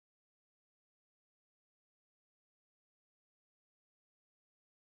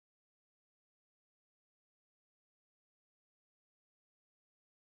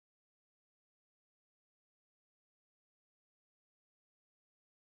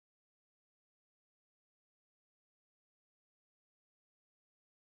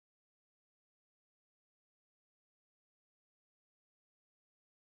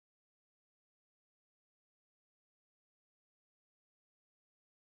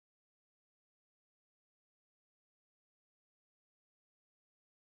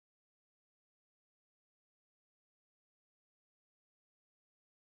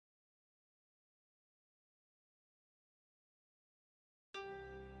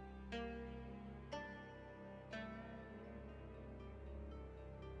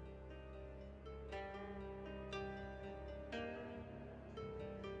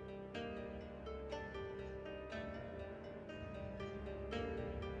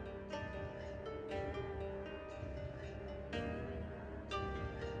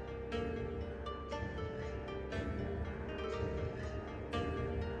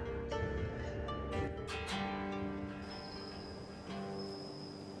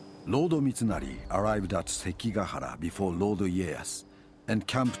Lord Mitsunari arrived at Sekigahara before Lord Ieyasu and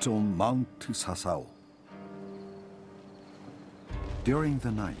camped on Mount Sasao. During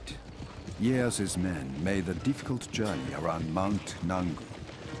the night, Ieyasu's men made a difficult journey around Mount Nangu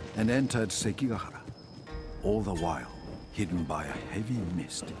and entered Sekigahara, all the while hidden by a heavy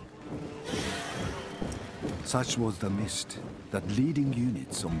mist. Such was the mist that leading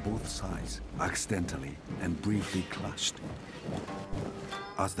units on both sides accidentally and briefly clashed.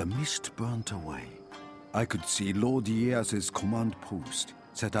 As the mist burnt away, I could see Lord Ieyasu's command post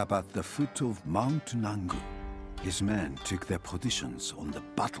set up at the foot of Mount Nangu. His men took their positions on the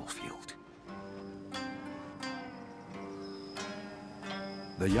battlefield.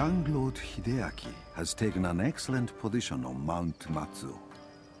 The young Lord Hideaki has taken an excellent position on Mount Matsuo.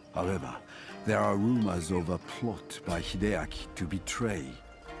 However, there are rumors of a plot by Hideaki to betray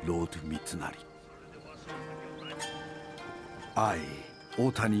Lord Mitsunari. I,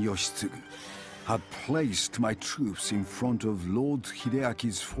 Otani Yoshitsugu, have placed my troops in front of Lord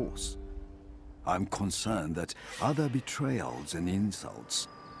Hideaki's force. I'm concerned that other betrayals and insults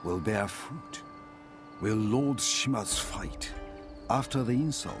will bear fruit. Will Lord Shima's fight after the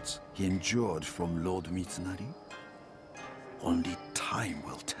insults he endured from Lord Mitsunari? Only time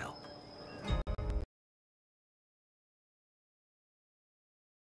will tell.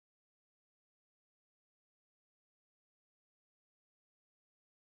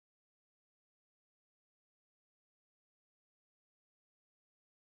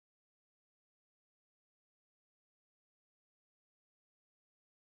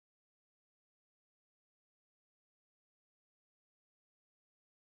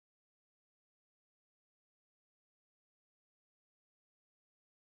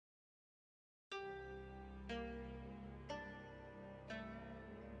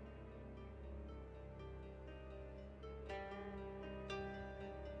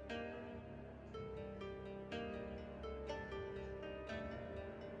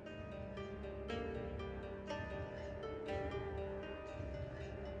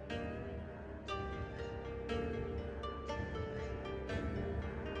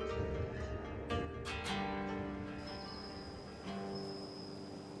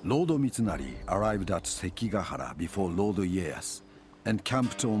 Lord Mitsunari arrived at Sekigahara before Lord Ieyasu and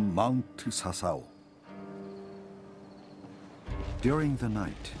camped on Mount Sasao. During the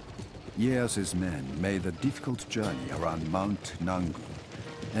night, Ieyasu's men made a difficult journey around Mount Nangu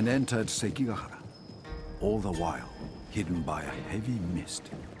and entered Sekigahara, all the while hidden by a heavy mist.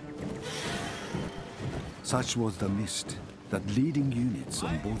 Such was the mist that leading units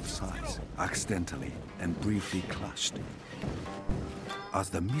on both sides accidentally and briefly clashed. As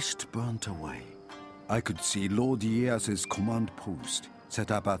the mist burnt away, I could see Lord Ieyasu's command post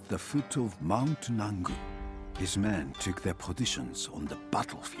set up at the foot of Mount Nangu. His men took their positions on the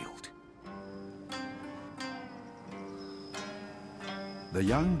battlefield. The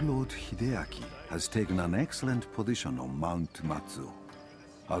young Lord Hideaki has taken an excellent position on Mount Matsuo.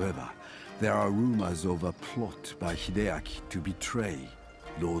 However, there are rumors of a plot by Hideaki to betray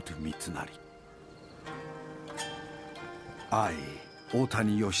Lord Mitsunari. I,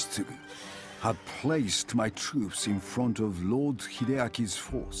 Otani Yoshitsugu, have placed my troops in front of Lord Hideaki's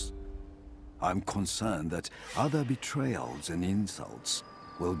force. I'm concerned that other betrayals and insults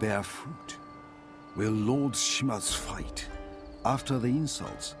will bear fruit. Will Lord Shima's fight after the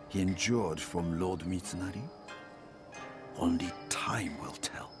insults he endured from Lord Mitsunari? Only time will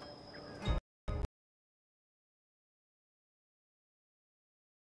tell.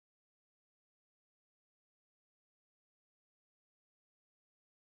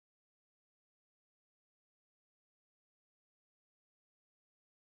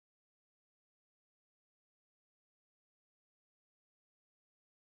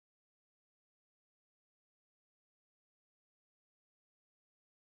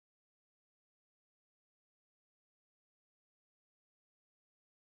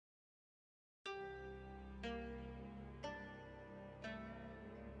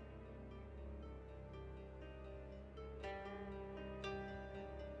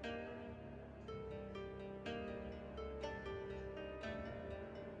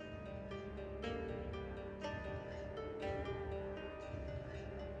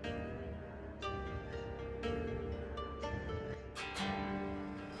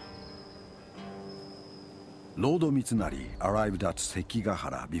 Lord Mitsunari arrived at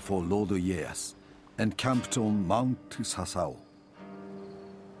Sekigahara before Lord Ieyasu and camped on Mount Sasao.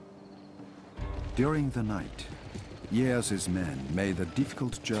 During the night, Ieyasu's men made a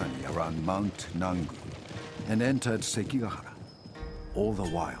difficult journey around Mount Nangu and entered Sekigahara, all the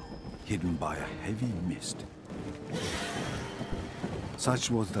while hidden by a heavy mist.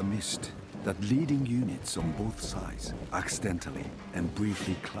 Such was the mist that leading units on both sides accidentally and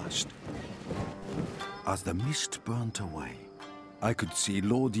briefly clashed. As the mist burnt away, I could see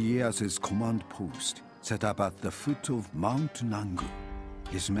Lord Ieyasu's command post set up at the foot of Mount Nangu.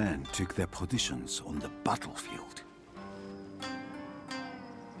 His men took their positions on the battlefield.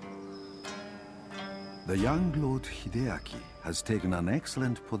 The young Lord Hideaki has taken an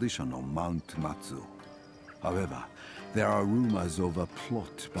excellent position on Mount Matsuo. However, there are rumors of a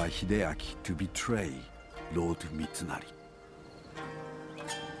plot by Hideaki to betray Lord Mitsunari.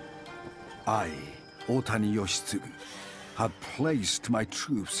 I, Otani Yoshitsugu, have placed my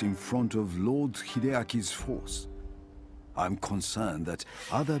troops in front of Lord Hideaki's force. I'm concerned that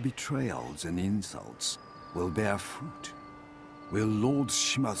other betrayals and insults will bear fruit. Will Lord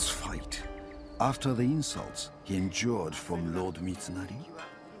Shima's fight after the insults he endured from Lord Mitsunari?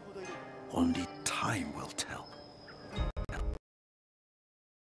 Only time will tell.